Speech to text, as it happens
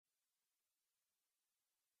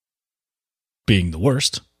Being the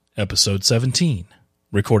Worst, Episode 17,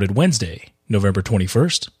 recorded Wednesday, November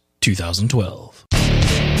 21st, 2012.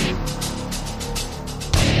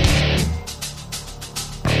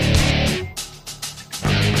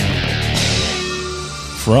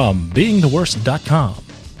 From beingtheworst.com,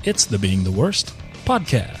 it's the Being the Worst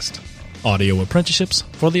podcast, audio apprenticeships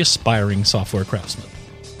for the aspiring software craftsman,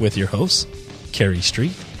 with your hosts, Carrie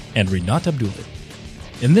Street and Rinat Abdullah.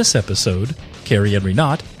 In this episode, Carrie and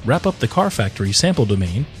Rinat wrap up the Car Factory sample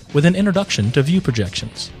domain with an introduction to view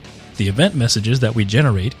projections. The event messages that we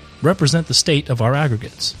generate represent the state of our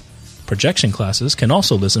aggregates. Projection classes can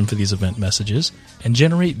also listen for these event messages and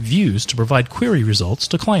generate views to provide query results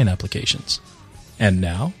to client applications. And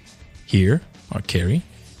now, here are Carrie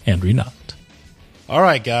and Rinat. All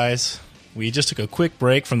right, guys. We just took a quick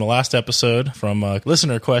break from the last episode from a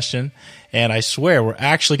listener question, and I swear we're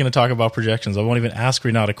actually going to talk about projections. I won't even ask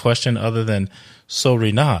Rinat a question other than, so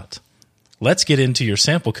Rinat, let's get into your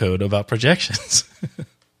sample code about projections.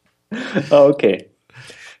 Okay.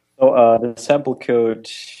 So the sample code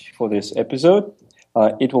for this episode,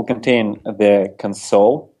 it will contain the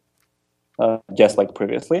console, just like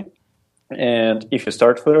previously. And if you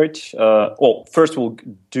start for it, first we'll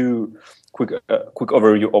do quick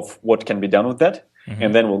overview of what can be done with that,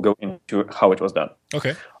 and then we'll go into how it was done.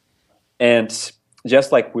 Okay. And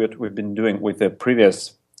just like we've been doing with the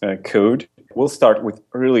previous code, we'll start with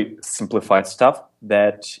really simplified stuff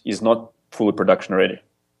that is not fully production ready.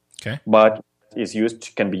 Okay. But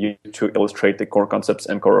can be used to illustrate the core concepts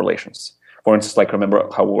and correlations. For instance, like remember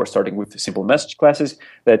how we were starting with simple message classes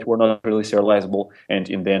that were not really serializable, and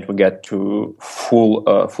in the end we get to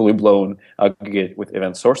fully blown aggregate with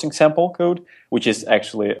event sourcing sample code, which is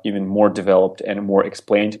actually even more developed and more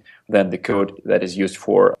explained than the code that is used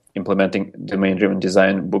for implementing domain-driven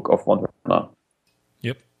design book of von Neumann.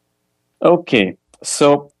 Yep. Okay,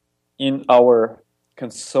 so in our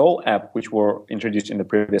console app, which were introduced in the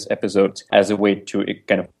previous episodes as a way to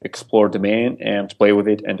kind of explore domain and play with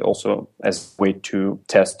it, and also as a way to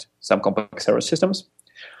test some complex server systems,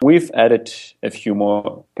 we've added a few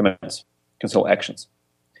more commands, console actions.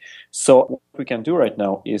 So what we can do right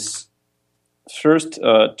now is first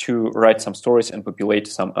to write some stories and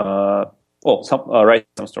populate write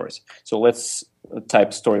some stories. So let's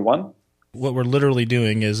type story 1. What we're literally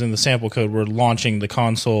doing is in the sample code, we're launching the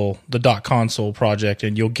console, the .console project,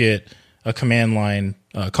 and you'll get a command line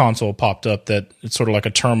console popped up that it's sort of like a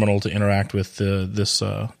terminal to interact with this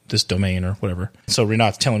domain or whatever. So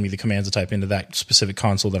Rinat's telling me the commands to type into that specific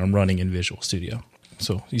console that I'm running in Visual Studio.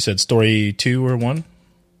 So you said story 2 or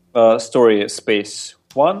 1? Story space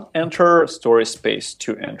 1, enter. Story space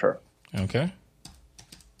 2, enter. Okay.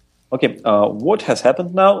 Okay, what has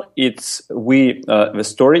happened now? The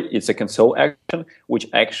story. It's a console action which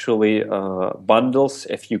actually bundles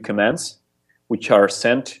a few commands, which are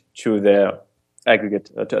sent to the aggregate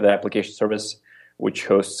to the application service, which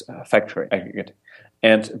hosts factory aggregate.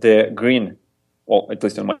 And the green, or at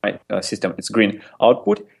least in my system, it's green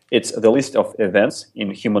output. It's the list of events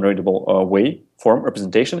in human readable form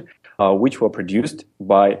representation, which were produced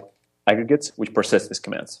by aggregates which process these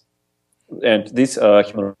commands. And these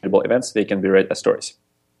human readable events, they can be read as stories.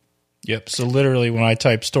 Yep. So literally when I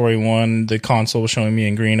type story 1, the console was showing me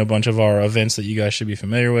in green a bunch of our events that you guys should be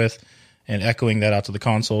familiar with and echoing that out to the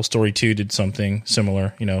console. Story 2 did something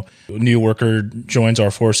similar. New worker joins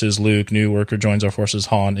our forces, Luke. New worker joins our forces,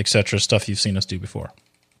 Han, etc. Stuff you've seen us do before.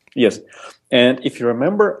 Yes. And if you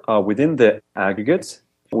remember, within the aggregates,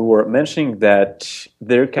 we were mentioning that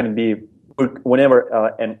there can be,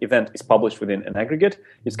 whenever an event is published within an aggregate,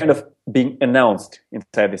 it's kind of being announced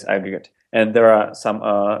inside this aggregate. And there are some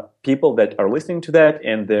people that are listening to that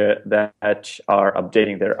and that are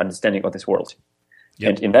updating their understanding of this world. Yep.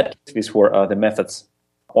 And in that case, these were the methods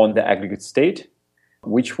on the aggregate state,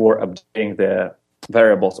 which were updating the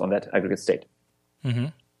variables on that aggregate state. Mm-hmm.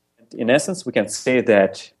 In essence, we can say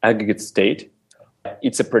that aggregate state,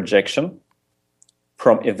 it's a projection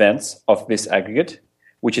from events of this aggregate,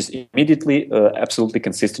 which is immediately absolutely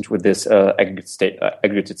consistent with this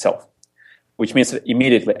aggregate itself. Which means that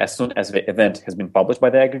immediately, as soon as the event has been published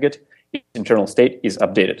by the aggregate, its internal state is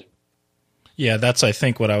updated. Yeah, that's, I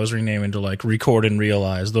think, what I was renaming to like record and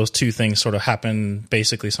realize. Those two things sort of happen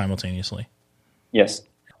basically simultaneously. Yes.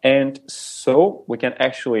 And so we can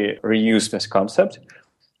actually reuse this concept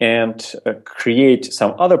and create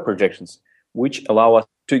some other projections which allow us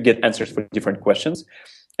to get answers for different questions.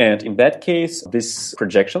 And in that case, these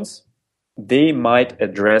projections, they might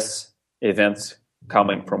address events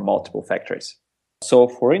coming from multiple factories. So,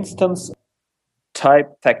 for instance,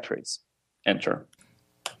 type factories, enter.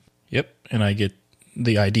 Yep, and I get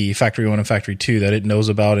the ID, factory 1 and factory 2, that it knows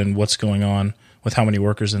about and what's going on with how many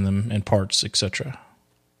workers in them and parts, etc.?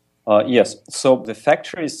 Yes. So the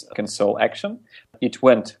factory's console action, it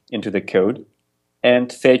went into the code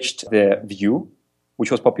and fetched the view,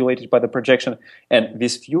 which was populated by the projection. And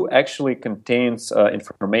this view actually contains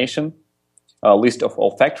information, a list of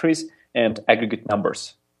all factories, and aggregate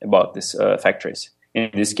numbers about these factories. In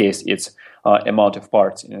this case, it's amount of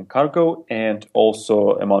parts in a cargo and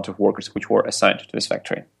also amount of workers which were assigned to this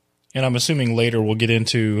factory. And I'm assuming later we'll get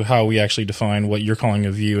into how we actually define what you're calling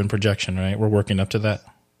a view and projection, right? We're working up to that.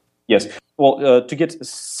 Yes. Well, to get a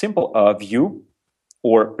simple view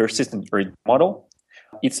or persistent read model,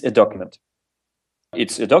 it's a document.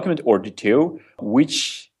 It's a document or DTO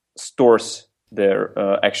which stores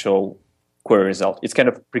their actual query result. It's kind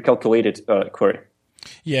of pre-calculated query.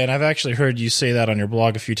 Yeah, and I've actually heard you say that on your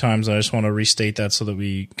blog a few times, and I just want to restate that so that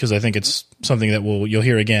because I think it's something that you'll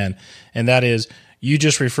hear again, and that is you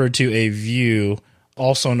just referred to a view,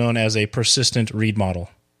 also known as a persistent read model.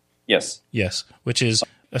 Yes. Yes, which is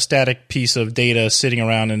a static piece of data sitting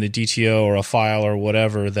around in a DTO or a file or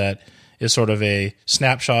whatever that is sort of a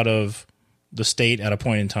snapshot of the state at a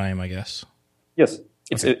point in time, I guess. Yes.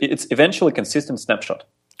 It's eventually a consistent snapshot.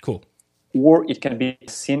 Cool. Or it can be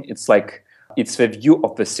seen, it's a view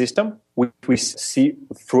of the system which we see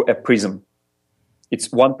through a prism.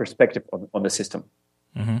 It's one perspective on the system.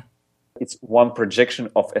 Mm-hmm. It's one projection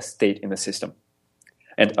of a state in the system.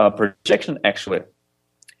 And a projection, actually,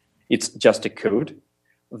 it's just a code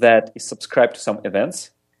that is subscribed to some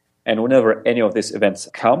events. And whenever any of these events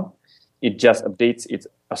come, it just updates its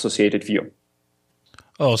associated view.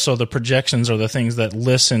 Oh, so the projections are the things that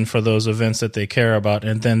listen for those events that they care about,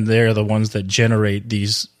 and then they're the ones that generate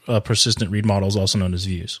these persistent read models, also known as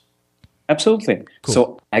views. Absolutely. Cool.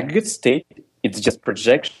 So aggregate state, it's just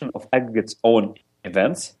projection of aggregate's own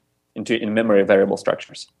events into in-memory variable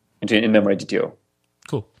structures, into in-memory DTO.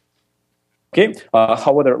 Cool. Okay.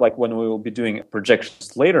 However, when we will be doing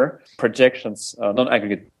projections later, projections,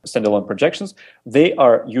 non-aggregate standalone projections, they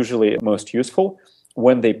are usually most useful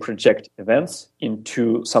when they project events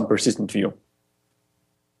into some persistent view.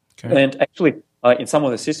 Okay. And actually, in some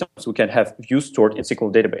of the systems, we can have views stored in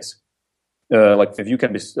SQL database. The view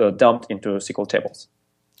can be dumped into SQL tables.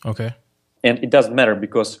 Okay. And it doesn't matter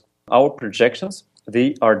because our projections,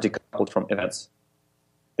 they are decoupled from events.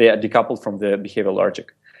 They are decoupled from the behavioral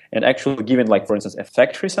logic. And actually, given, for instance, a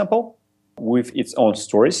factory sample with its own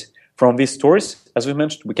stories, from these stories, as we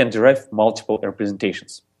mentioned, we can derive multiple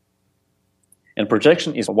representations. And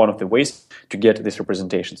projection is one of the ways to get these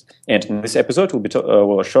representations. And in this episode, we'll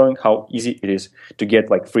be showing how easy it is to get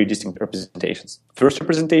 3 distinct representations. First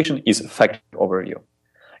representation is factory overview.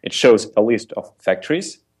 It shows a list of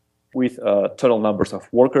factories with total numbers of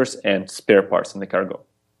workers and spare parts in the cargo.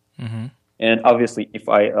 Mm-hmm. And obviously, if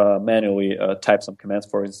I manually type some commands,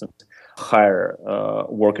 for instance, hire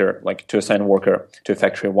worker, to assign worker to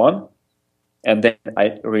factory 1, and then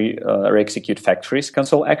I re-execute factories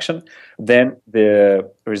console action, then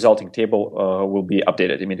the resulting table will be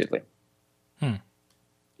updated immediately.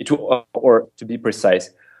 It will, or to be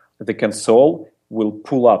precise, the console will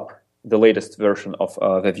pull up the latest version of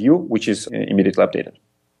the view, which is immediately updated.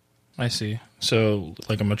 I see. So,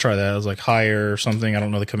 I'm going to try that. I was hire something. I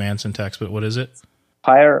don't know the command syntax, but what is it?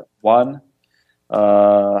 Hire one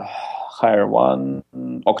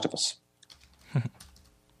octopus.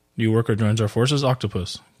 New worker joins our forces,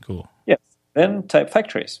 octopus. Cool. Yes. Then type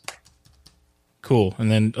factories. Cool.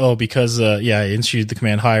 And then, because I instituted the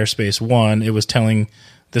command hire space 1, it was telling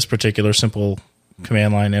this particular simple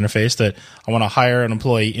command line interface that I want to hire an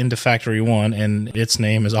employee into factory 1, and its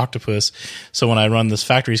name is octopus. So when I run this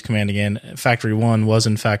factories command again, factory 1 was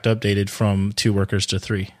in fact updated from 2 workers to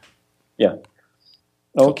 3. Yeah.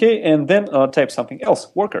 Okay, and then type something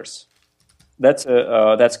else, workers. That's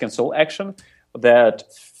console action that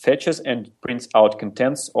fetches and prints out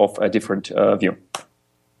contents of a different view.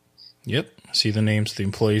 Yep. See the names of the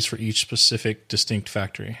employees for each specific distinct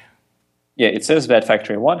factory. Yeah, it says that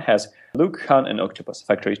factory 1 has Luke, Han, and Octopus.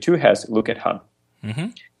 Factory 2 has Luke and Han. Mm-hmm.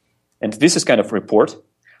 And this is kind of report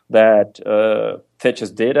that fetches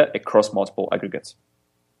data across multiple aggregates.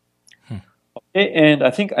 Okay, and I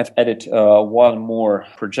think I've added one more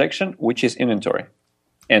projection, which is inventory.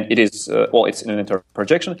 And it is, it's an inventory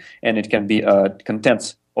projection, and it can be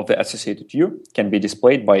contents of the associated view can be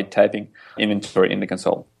displayed by typing inventory in the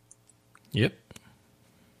console. Yep.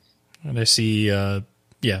 And I see,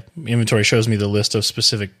 inventory shows me the list of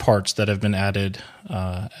specific parts that have been added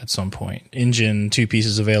at some point. Engine, 2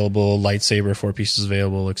 pieces available, lightsaber, 4 pieces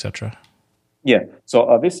available, etc. Yeah,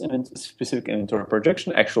 so this specific inventory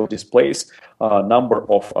projection actually displays a number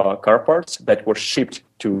of car parts that were shipped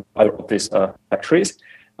to either of these factories,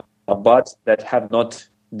 but that have not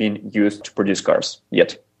been used to produce cars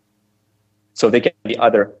yet. So they can be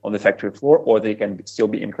either on the factory floor or they can still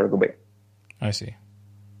be in cargo bay. I see.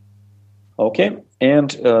 Okay,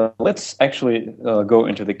 and let's actually go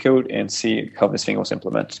into the code and see how this thing was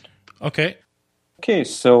implemented. Okay. Okay,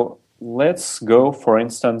 so let's go, for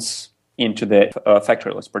instance, into the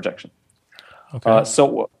factoryless projection. Okay.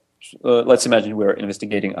 So let's imagine we're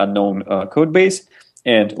investigating unknown code base,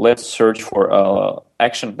 and let's search for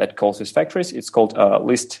action that calls these factories. It's called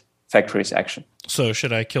list factories action. So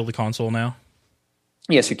should I kill the console now?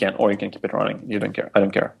 Yes, you can, or you can keep it running. You don't care. I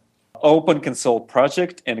don't care. Open console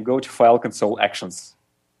project and go to file console actions.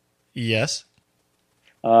 Yes.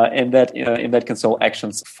 And that in that console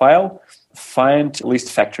actions file, find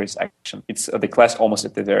list factories action. It's the class almost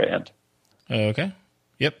at the very end. Okay.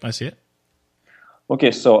 Yep, I see it.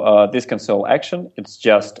 Okay, so this console action, it's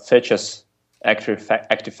just fetches active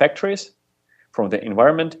factories from the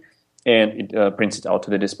environment, and it prints it out to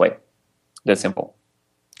the display. That's simple.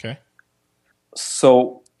 Okay.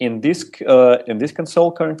 So in this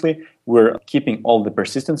console currently, we're keeping all the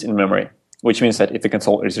persistence in memory, which means that if the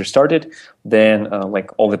console is restarted, then like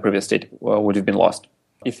all the previous state would have been lost.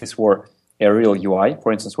 If this were a real UI,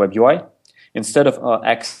 for instance, web UI, instead of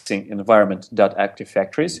accessing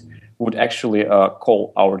environment.activeFactories, we would actually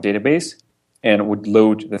call our database and would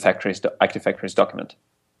load the active factories document.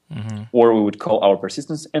 Mm-hmm. Or we would call our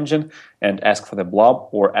persistence engine and ask for the blob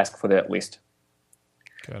or ask for the list.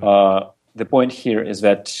 The point here is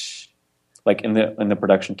that, like in the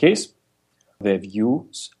production case, the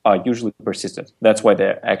views are usually persistent. That's why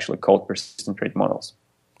they're actually called persistent trait models.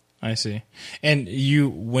 I see. And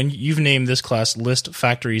when you've named this class list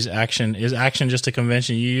factories action, is action just a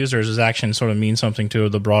convention you use, or does action sort of mean something to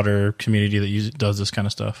the broader community that does this kind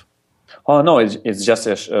of stuff? Oh, no, it's just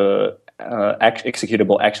a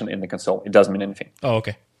executable action in the console. It doesn't mean anything. Oh,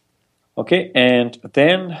 okay. Okay, and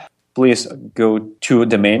then please go to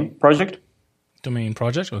the main project. Domain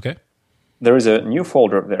project, okay. There is a new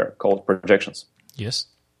folder there called projections. Yes.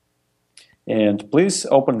 And please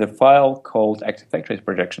open the file called Active Factories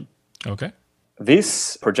Projection. Okay.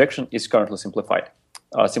 This projection is currently simplified.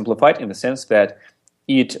 Simplified in the sense that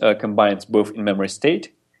it combines both in-memory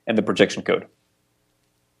state and the projection code.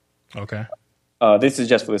 Okay. This is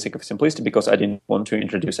just for the sake of simplicity because I didn't want to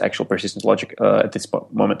introduce actual persistent logic at this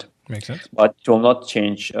moment. Makes sense. But it will not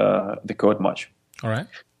change the code much. All right.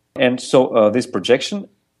 And so this projection,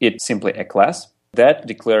 it's simply a class that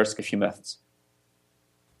declares a few methods.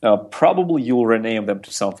 Probably you'll rename them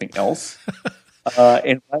to something else.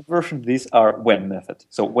 In my version, these are when method.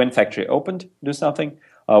 So when factory opened, do something.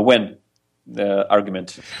 When the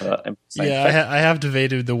argument. Yeah, I have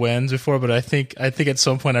debated the whens before, but I think at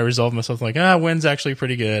some point I resolved myself like, when's actually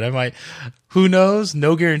pretty good. I might, who knows?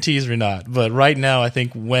 No guarantees or not. But right now, I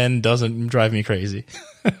think when doesn't drive me crazy.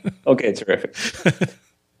 Okay, terrific.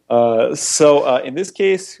 So in this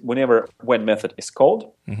case, whenever when method is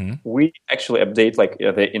called, we actually update like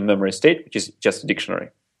the in-memory state, which is just a dictionary.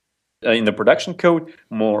 In the production code,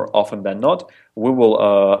 more often than not, we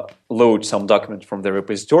will load some document from the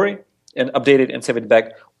repository and update it and save it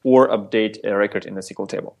back, or update a record in the SQL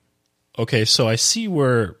table. Okay, so I see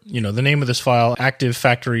where, the name of this file,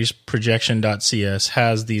 activefactoriesprojection.cs,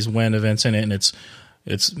 has these when events in it, and it's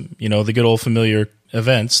the good old familiar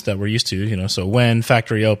events that we're used to, so when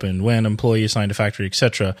factory opened, when employee assigned to factory,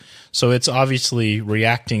 etc. So it's obviously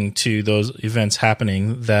reacting to those events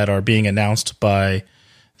happening that are being announced by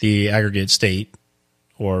the aggregate state,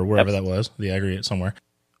 or wherever that was, the aggregate somewhere.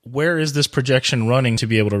 Where is this projection running to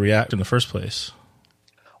be able to react in the first place?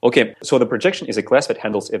 Okay, so the projection is a class that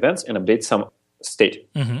handles events and updates some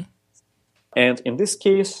state. Mm-hmm. And in this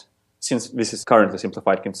case, since this is currently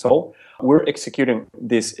simplified console, we're executing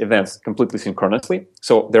these events completely synchronously.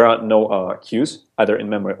 So there are no queues, either in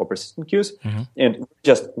memory or persistent queues. Mm-hmm. And we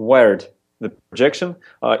just wired the projection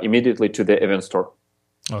immediately to the event store.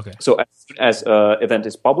 Okay. So as soon as event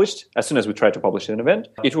is published, as soon as we try to publish an event,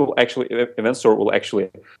 it will actually, event store will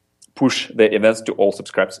actually push the events to all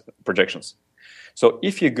subscribed projections. So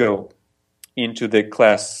if you go into the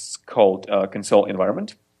class called console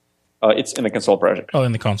environment, it's in the console project. Oh,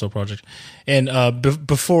 in the console project. And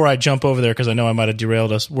before I jump over there, because I know I might have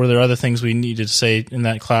derailed us, were there other things we needed to say in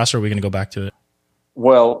that class, or are we going to go back to it?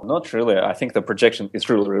 Well, not really. I think the projection is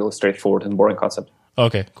really, really straightforward and boring concept.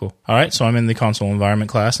 Okay, cool. All right, so I'm in the console environment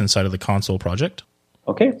class inside of the console project.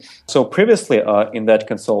 Okay, so previously in that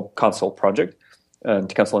console project,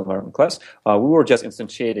 the console environment class, we were just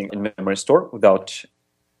instantiating in memory store without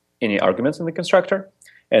any arguments in the constructor.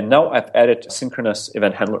 And now I've added synchronous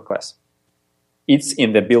event handler class. It's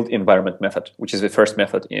in the build environment method, which is the first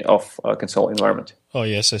method of console environment. Oh,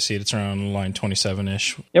 yes, I see it. It's around line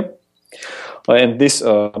 27-ish. Yep. And this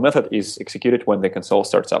method is executed when the console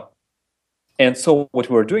starts up. And so what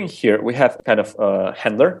we're doing here, we have kind of a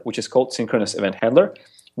handler, which is called synchronous event handler,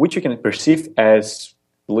 which you can perceive as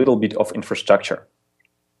a little bit of infrastructure.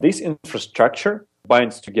 This infrastructure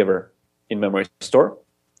binds together in-memory store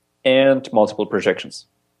and multiple projections.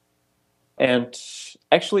 And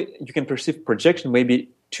actually, you can perceive projection maybe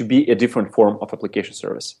to be a different form of application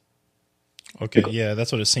service. Okay, yeah,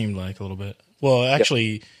 that's what it seemed like a little bit. Well,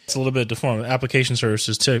 actually, It's a little bit deformed. Application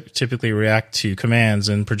services typically react to commands,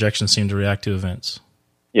 and projections seem to react to events.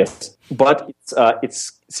 Yes, but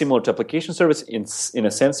it's similar to application service in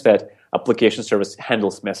a sense that application service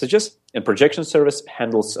handles messages, and projection service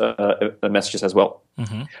handles messages as well.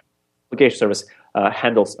 Mm-hmm. Application service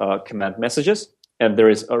handles command messages, and there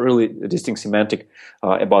is a really distinct semantic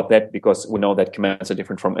about that because we know that commands are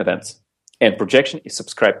different from events, and projection is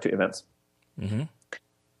subscribed to events. Mm-hmm.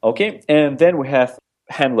 Okay, and then we have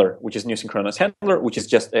handler, which is new synchronous handler, which is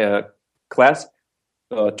just a class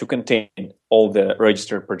to contain all the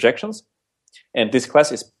registered projections, and this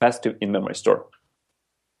class is passed to in-memory store.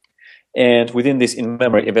 And within this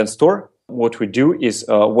in-memory event store, what we do is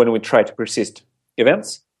when we try to persist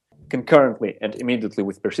events, concurrently and immediately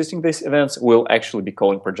with persisting these events, we'll actually be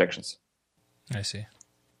calling projections. I see.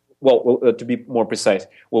 Well, to be more precise,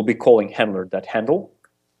 we'll be calling handler.handle,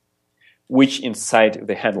 which inside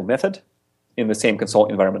the handle method in the same console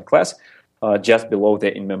environment class, just below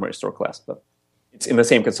the in-memory store class. But it's in the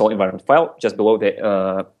same console environment file, just below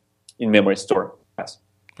the in-memory store class.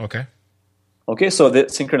 Okay. Okay, so the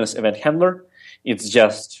synchronous event handler, it's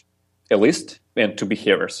just a list and two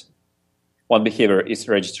behaviors. One behavior is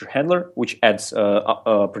register handler, which adds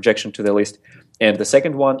a projection to the list. And the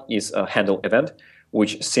second one is a handle event,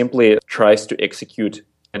 which simply tries to execute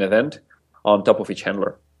an event on top of each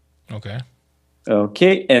handler. Okay.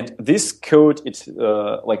 Okay, and this code, it's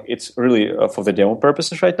really for the demo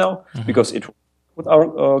purposes right now, mm-hmm. because it with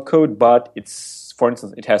our code, but it's, for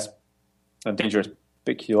instance, it has a dangerous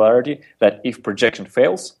peculiarity that if projection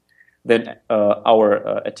fails, then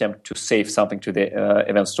our attempt to save something to the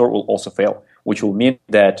event store will also fail, which will mean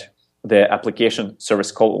that the application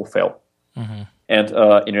service call will fail. Mm-hmm.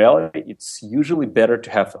 And in reality, it's usually better to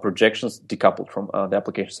have projections decoupled from the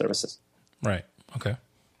application services. Right. Okay.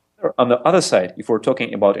 On the other side, if we're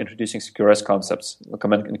talking about introducing CQRS concepts,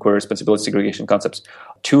 command and query responsibility segregation concepts,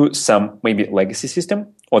 to some maybe legacy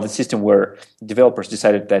system, or the system where developers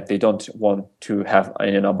decided that they don't want to have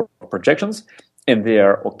any number of projections, and they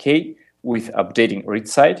are okay with updating read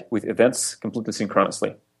side with events completely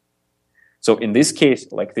synchronously. So in this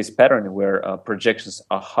case, like this pattern where projections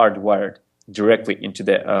are hardwired directly into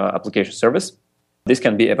the application service, this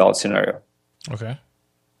can be a valid scenario. Okay.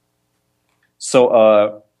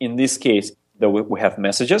 So in this case, we have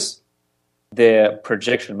messages. The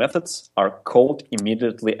projection methods are called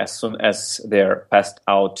immediately as soon as they're passed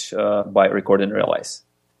out by record and realize.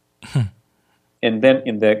 And then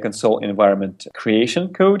in the console environment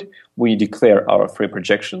creation code, we declare our three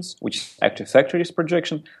projections, which is active factories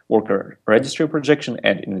projection, worker registry projection,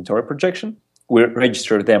 and inventory projection. We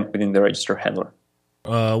register them within the register handler.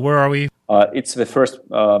 Where are we? It's the first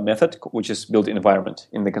method, which is build environment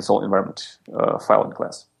in the console environment file and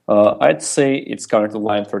class. I'd say it's currently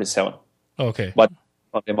line 37. Okay. But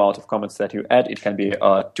on the amount of comments that you add, it can be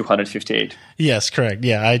 258. Yes, correct.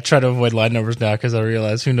 Yeah, I try to avoid line numbers now because I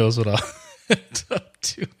realize who knows what I'll end up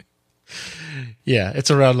doing. Yeah,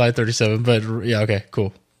 it's around line 37, but yeah, okay,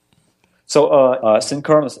 cool. So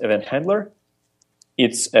synchronous event handler,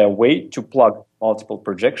 it's a way to plug multiple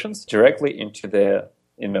projections directly into the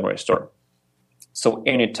in-memory store. So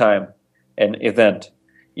anytime an event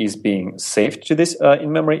is being saved to this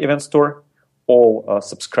in-memory event store, all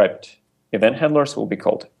subscribed event handlers will be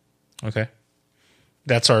called. Okay.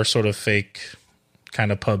 That's our sort of fake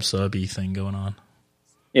kind of pub sub-y thing going on.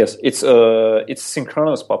 Yes, it's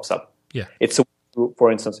synchronous pub sub. Yeah. It's a way,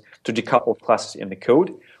 for instance, to decouple classes in the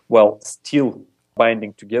code while still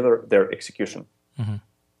binding together their execution. Mm-hmm.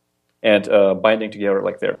 And binding together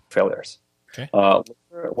like their failures. Okay.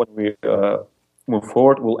 When we move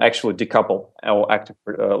forward, we'll actually decouple our active,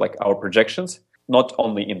 our projections, not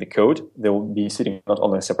only in the code. They will be sitting not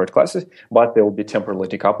only in separate classes, but they will be temporarily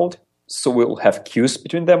decoupled. So we'll have queues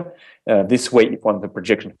between them. This way, if one of the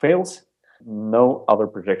projection fails, no other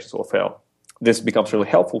projections will fail. This becomes really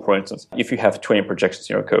helpful, for instance, if you have 20 projections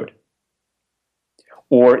in your code.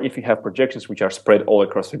 Or if you have projections which are spread all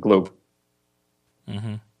across the globe.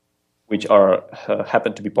 Mm-hmm. which are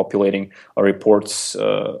happen to be populating reports,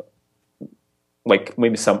 like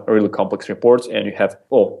maybe some really complex reports, and you have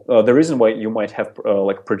the reason why you might have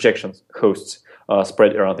like projection hosts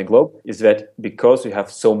spread around the globe is that because you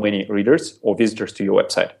have so many readers or visitors to your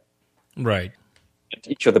website. Right. And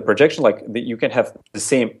each of the projection, you can have the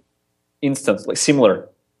same instance, like similar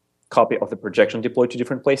copy of the projection deployed to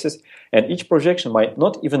different places, and each projection might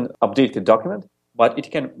not even update the document, but it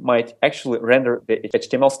might actually render the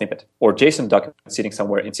HTML snippet or JSON document sitting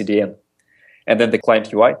somewhere in CDN, and then the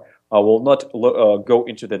client UI will not go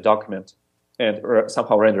into the document and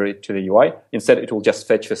somehow render it to the UI. Instead, it will just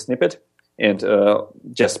fetch the snippet and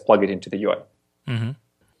just plug it into the UI. Mm-hmm.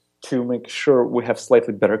 To make sure we have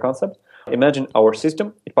slightly better concept, imagine our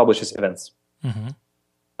system, it publishes events. Mm-hmm.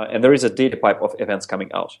 And there is a data pipe of events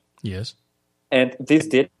coming out. Yes. And this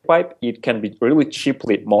data pipe, it can be really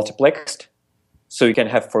cheaply multiplexed. So you can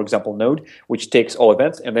have, for example, Node, which takes all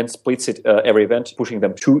events and then splits it every event, pushing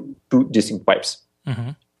them to two distinct pipes.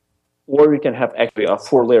 Mm-hmm. Or you can have actually a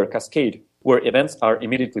 4-layer cascade where events are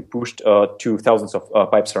immediately pushed to thousands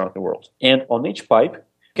of pipes around the world. And on each pipe,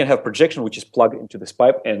 you can have projection which is plugged into this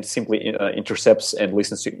pipe and simply intercepts and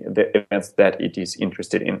listens to the events that it is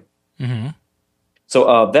interested in. Mm-hmm.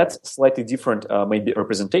 So that's slightly different, maybe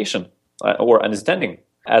representation or understanding,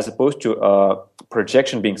 as opposed to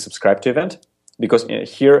projection being subscribed to event. Because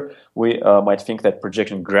here we might think that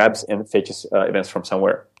projection grabs and fetches events from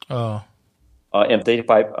somewhere. Oh. And data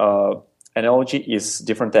pipe analogy is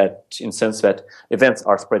different in the sense that events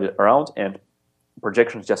are spread around and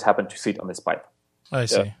projections just happen to sit on this pipe. I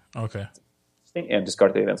see. Okay. And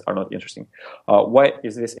discarded events are not interesting. Why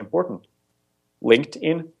is this important?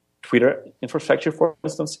 LinkedIn, Twitter infrastructure, for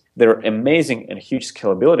instance, they're amazing and huge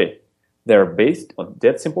scalability. They're based on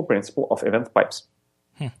that simple principle of event pipes.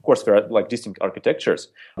 Of course, there are distinct architectures.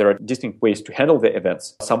 There are distinct ways to handle the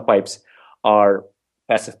events. Some pipes are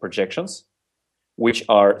passive projections, which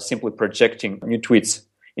are simply projecting new tweets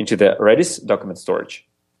into the Redis document storage.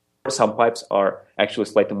 Some pipes are actually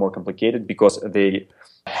slightly more complicated because they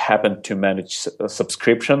happen to manage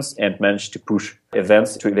subscriptions and manage to push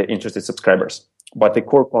events to the interested subscribers. But the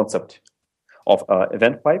core concept of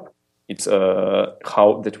event pipe, it's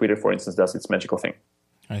how the Twitter, for instance, does its magical thing.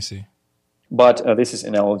 I see. But this is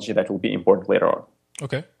an analogy that will be important later on.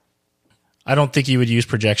 Okay. I don't think you would use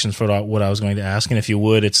projections for what I was going to ask, and if you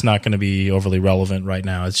would, it's not going to be overly relevant right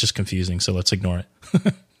now. It's just confusing, so let's ignore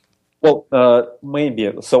it. Well,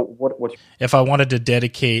 maybe. So what? If I wanted to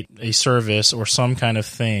dedicate a service or some kind of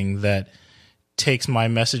thing that takes my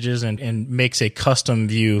messages and makes a custom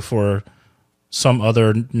view for some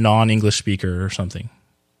other non-English speaker or something.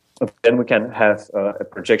 Then we can have a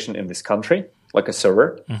projection in this country, like a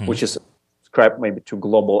server, which is subscribed maybe to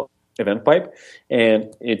global event pipe,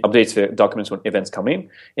 and it updates the documents when events come in.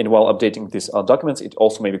 And while updating these documents, it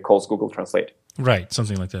also maybe calls Google Translate. Right,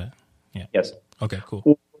 something like that. Yeah. Yes. Okay,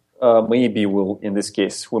 cool. Maybe in this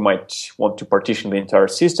case, we might want to partition the entire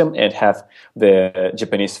system and have the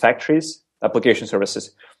Japanese factories, application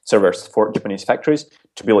servers for Japanese factories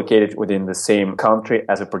to be located within the same country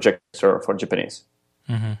as a project server for Japanese.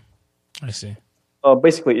 Mm-hmm. I see.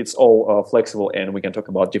 Basically, it's all flexible, and we can talk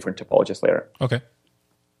about different topologies later. Okay.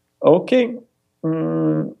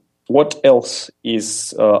 What else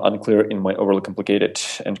is unclear in my overly complicated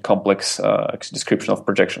and complex description of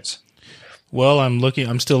projections? Well,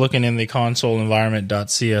 I'm still looking in the console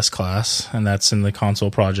environment.cs class, and that's in the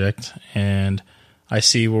console project. And I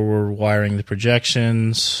see where we're wiring the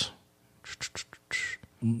projections.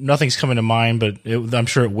 Nothing's coming to mind, but I'm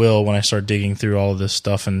sure it will when I start digging through all of this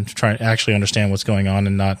stuff and trying to actually understand what's going on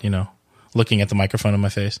and not, looking at the microphone in my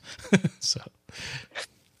face. So,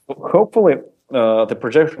 hopefully, the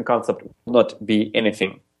projection concept will not be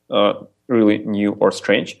anything really new or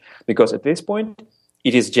strange, because at this point,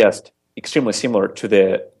 it is just extremely similar to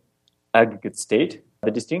the aggregate state.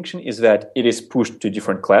 The distinction is that it is pushed to a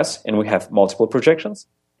different class, and we have multiple projections.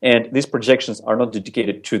 And these projections are not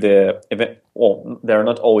dedicated to the event, well, they are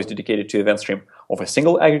not always dedicated to the event stream of a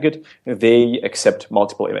single aggregate. They accept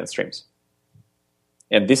multiple event streams.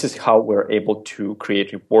 And this is how we're able to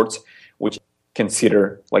create reports which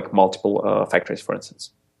consider multiple factories, for instance.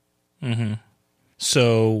 Mm-hmm.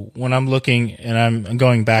 So when I'm looking, and I'm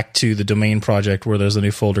going back to the domain project where there's a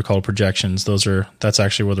new folder called projections, that's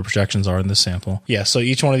actually where the projections are in this sample. Yeah, so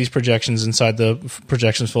each one of these projections inside the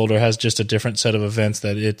projections folder has just a different set of events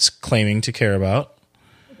that it's claiming to care about.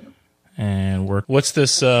 And what's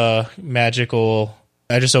this magical,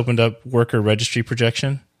 I just opened up worker registry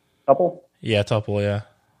projection. Tuple? Yeah, tuple, yeah.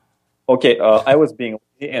 Okay, I was being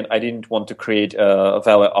lazy and I didn't want to create a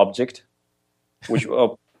valid object, which...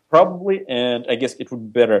 Probably, and I guess it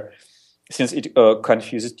would be better since it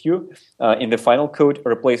confuses you, in the final code,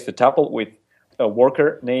 replace the tuple with a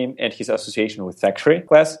worker name and his association with factory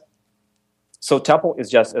class. So tuple is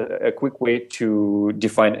just a quick way to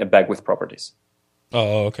define a bag with properties.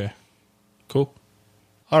 Oh, okay. Cool.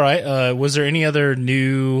 All right. Was there any other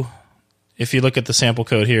new, if you look at the sample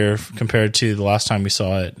code here compared to the last time we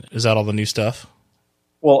saw it, is that all the new stuff?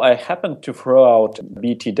 Well, I happened to throw out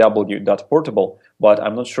btw.portable, but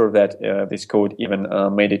I'm not sure that this code even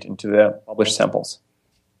made it into the published samples.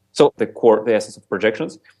 So the essence of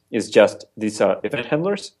projections is just these are event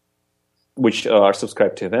handlers, which are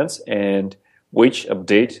subscribed to events and which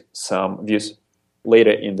update some views.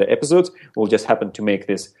 Later in the episodes, we'll just happen to make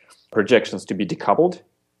these projections to be decoupled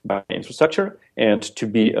by infrastructure and to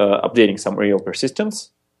be updating some real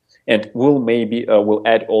persistence. And we'll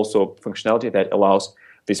add also functionality that allows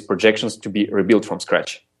these projections to be rebuilt from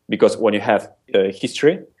scratch. Because when you have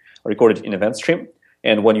history recorded in event stream,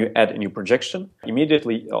 and when you add a new projection,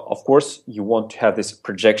 immediately, of course, you want to have this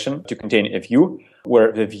projection to contain a view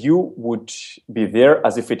where the view would be there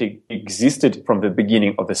as if it existed from the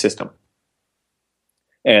beginning of the system.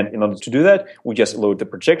 And in order to do that, we just load the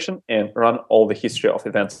projection and run all the history of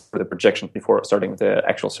events for the projection before starting the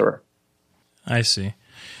actual server. I see.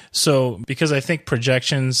 So because I think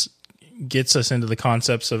projections gets us into the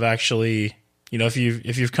concepts of actually, you know, if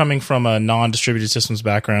you're coming from a non-distributed systems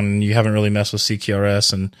background and you haven't really messed with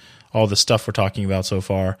CQRS and all the stuff we're talking about so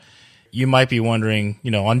far, you might be wondering,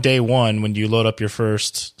 you know, on day one, when you load up your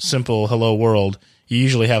first simple hello world, you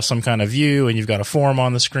usually have some kind of view and you've got a form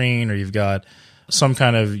on the screen or you've got some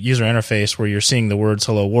kind of user interface where you're seeing the words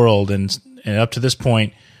hello world. And up to this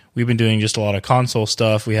point, we've been doing just a lot of console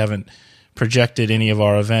stuff. We haven't projected any of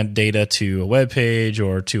our event data to a web page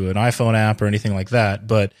or to an iPhone app or anything like that.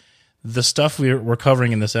 But the stuff we're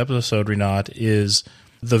covering in this episode, Rinat, is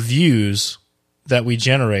the views that we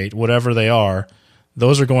generate, whatever they are.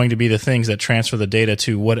 Those are going to be the things that transfer the data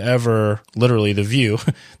to whatever, literally the view,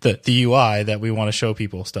 the UI that we want to show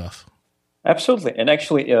people stuff. Absolutely. And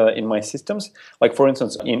actually, in my systems, like for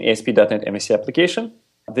instance, in ASP.NET MSC application,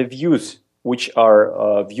 the views, which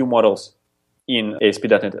are view models in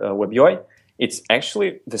ASP.NET Web UI, it's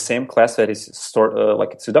actually the same class that is stored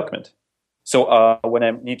like it's a document. So when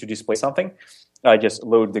I need to display something, I just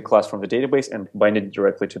load the class from the database and bind it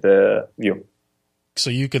directly to the view. So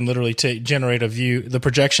you can literally generate a view. The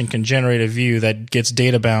projection can generate a view that gets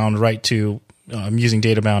data bound right to. I'm using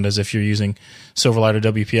data bound as if you're using Silverlight or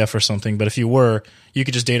WPF or something. But if you were, you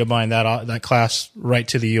could just data bind that class right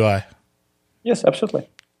to the UI. Yes, absolutely.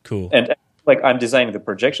 Cool. And like I'm designing the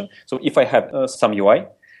projection. So if I have some UI,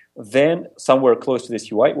 then somewhere close to this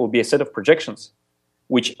UI will be a set of projections,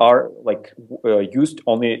 which are like used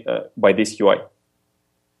only by this UI.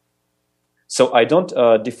 So I don't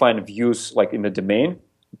define views like in the domain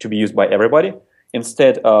to be used by everybody.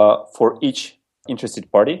 Instead, for each interested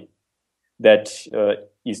party that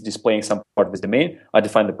is displaying some part of this domain, I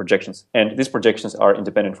define the projections. And these projections are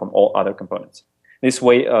independent from all other components. This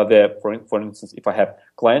way, for instance, if I have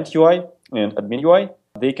client UI and admin UI,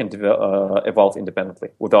 they can evolve independently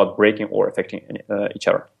without breaking or affecting each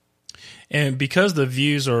other. And because the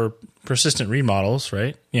views are persistent read models,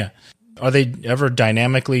 right? Yeah. Are they ever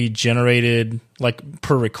dynamically generated like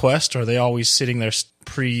per request, or are they always sitting there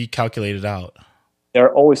pre-calculated out?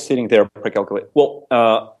 They're always sitting there pre-calculated.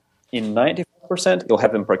 Well, in 95%, you'll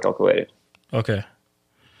have them pre-calculated. Okay.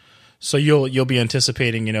 So you'll be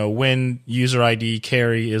anticipating, you know, when user ID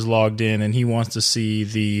Carey is logged in and he wants to see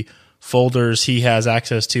the folders he has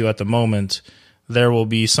access to at the moment, there will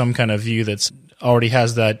be some kind of view that's already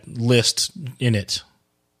has that list in it.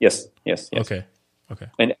 Yes. Okay.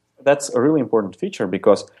 And that's a really important feature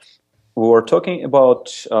because we were talking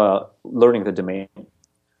about learning the domain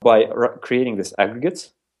by creating these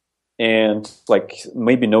aggregates and like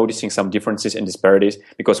maybe noticing some differences and disparities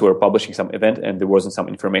because we were publishing some event and there wasn't some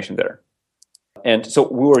information there. And so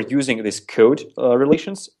we were using this code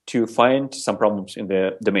relations to find some problems in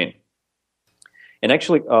the domain. And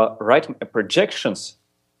actually writing projections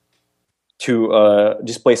to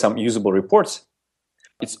display some usable reports,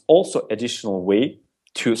 it's also additional way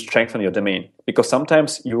to strengthen your domain because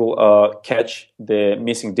sometimes you will catch the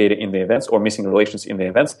missing data in the events or missing relations in the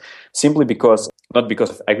events simply because, not because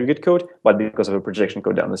of aggregate code, but because of a projection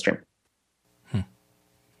code down the stream.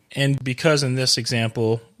 And because in this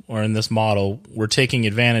example or in this model, we're taking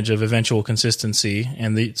advantage of eventual consistency,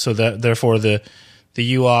 and so that therefore the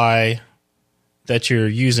UI that you're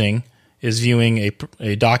using is viewing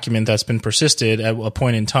a document that's been persisted at a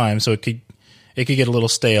point in time, so it could get a little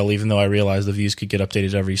stale, even though I realize the views could get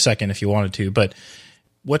updated every second if you wanted to. But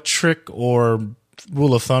what trick or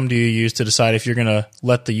rule of thumb do you use to decide if you're going to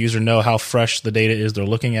let the user know how fresh the data is they're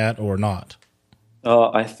looking at or not?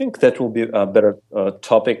 I think that will be a better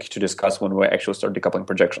topic to discuss when we actually start decoupling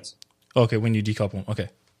projections. Okay, when you decouple them. Okay.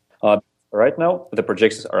 Right now, the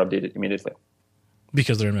projections are updated immediately.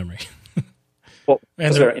 Because they're in memory. Well,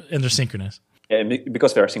 and they're synchronous. Yeah,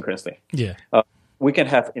 because they are synchronously. Yeah. We can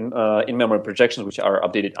have in-memory projections which are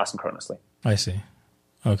updated asynchronously. I see.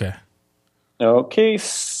 Okay. Okay,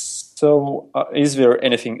 so is there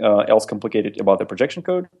anything else complicated about the projection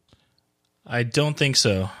code? I don't think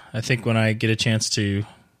so. I think when I get a chance to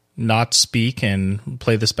not speak and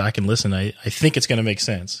play this back and listen, I think it's going to make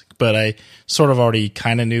sense. But I sort of already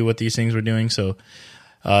kind of knew what these things were doing. So,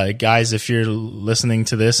 guys, if you're listening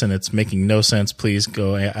to this and it's making no sense, please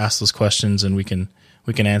go ask those questions and we can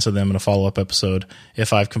answer them in a follow-up episode.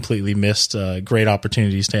 If I've completely missed great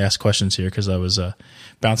opportunities to ask questions here because I was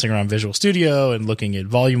bouncing around Visual Studio and looking at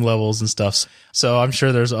volume levels and stuff. So I'm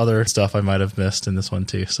sure there's other stuff I might have missed in this one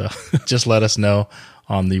too. So just let us know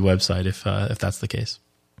on the website if that's the case.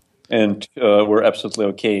 And we're absolutely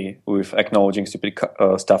okay with acknowledging stupid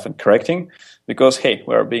stuff and correcting because, hey,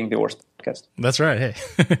 we're being the worst podcast. That's right.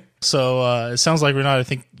 Hey. So it sounds like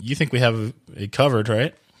you think we have it covered,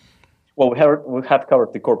 right? Well, we have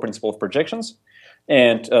covered the core principle of projections.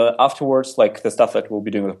 And afterwards, like the stuff that we'll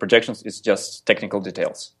be doing with projections is just technical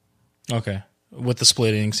details. Okay. With the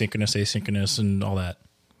splitting, synchronous, asynchronous, and all that.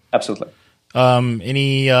 Absolutely.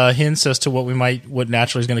 Any hints as to what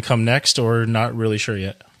naturally is going to come next or not really sure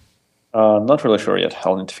yet? Not really sure yet.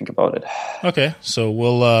 I'll need to think about it. Okay, so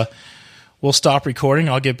we'll stop recording.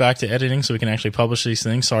 I'll get back to editing so we can actually publish these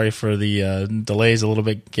things. Sorry for the delays a little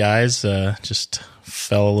bit, guys. Just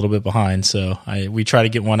fell a little bit behind. So we try to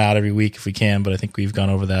get one out every week if we can, but I think we've gone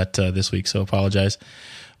over that this week, so apologize.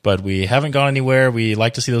 But we haven't gone anywhere. We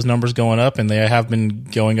like to see those numbers going up, and they have been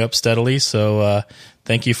going up steadily. So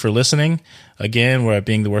thank you for listening. Again, we're at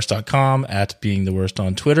beingtheworst.com, at beingtheworst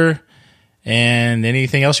on Twitter. And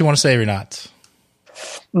anything else you want to say, Rinat?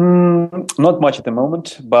 Not much at the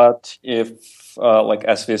moment, but if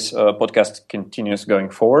as this podcast continues going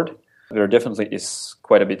forward, there definitely is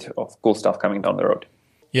quite a bit of cool stuff coming down the road.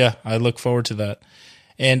 Yeah, I look forward to that.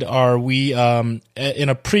 And are we, in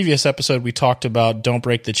a previous episode, we talked about Don't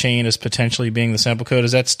Break the Chain as potentially being the sample code.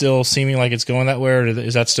 Is that still seeming like it's going that way, or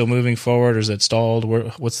is that still moving forward, or is it stalled?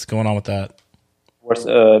 What's going on with that?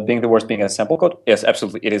 Being the worst being a sample code? Yes,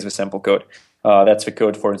 absolutely. It is the sample code. That's the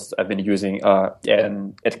code, for instance, I've been using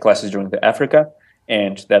at classes during the Africa,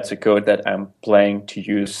 and that's the code that I'm planning to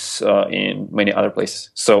use in many other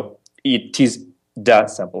places. So it is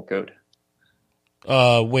that sample code.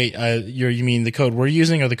 Wait, you mean the code we're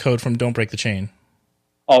using or the code from Don't Break the Chain?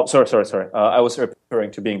 Oh, sorry. I was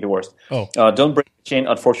referring to being the worst. Oh. Don't Break the Chain,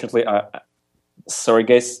 unfortunately, sorry,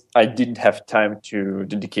 guys, I didn't have time to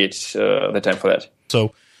dedicate the time for that.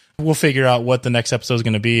 So we'll figure out what the next episode is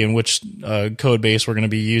going to be and which code base we're going to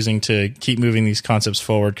be using to keep moving these concepts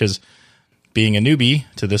forward, because being a newbie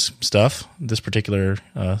to this stuff, this particular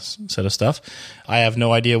set of stuff, I have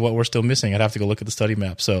no idea what we're still missing. I'd have to go look at the study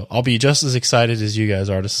map. So I'll be just as excited as you guys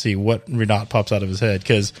are to see what Rinat pops out of his head,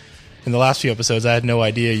 because in the last few episodes, I had no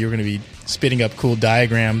idea you were going to be spitting up cool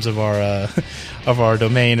diagrams of our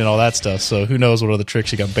domain and all that stuff. So who knows what other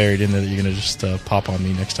tricks you got buried in there that you're going to just pop on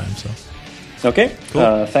me next time. So, okay,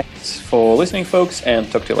 cool. Thanks for listening, folks,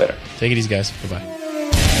 and talk to you later. Take it easy, guys. Bye-bye.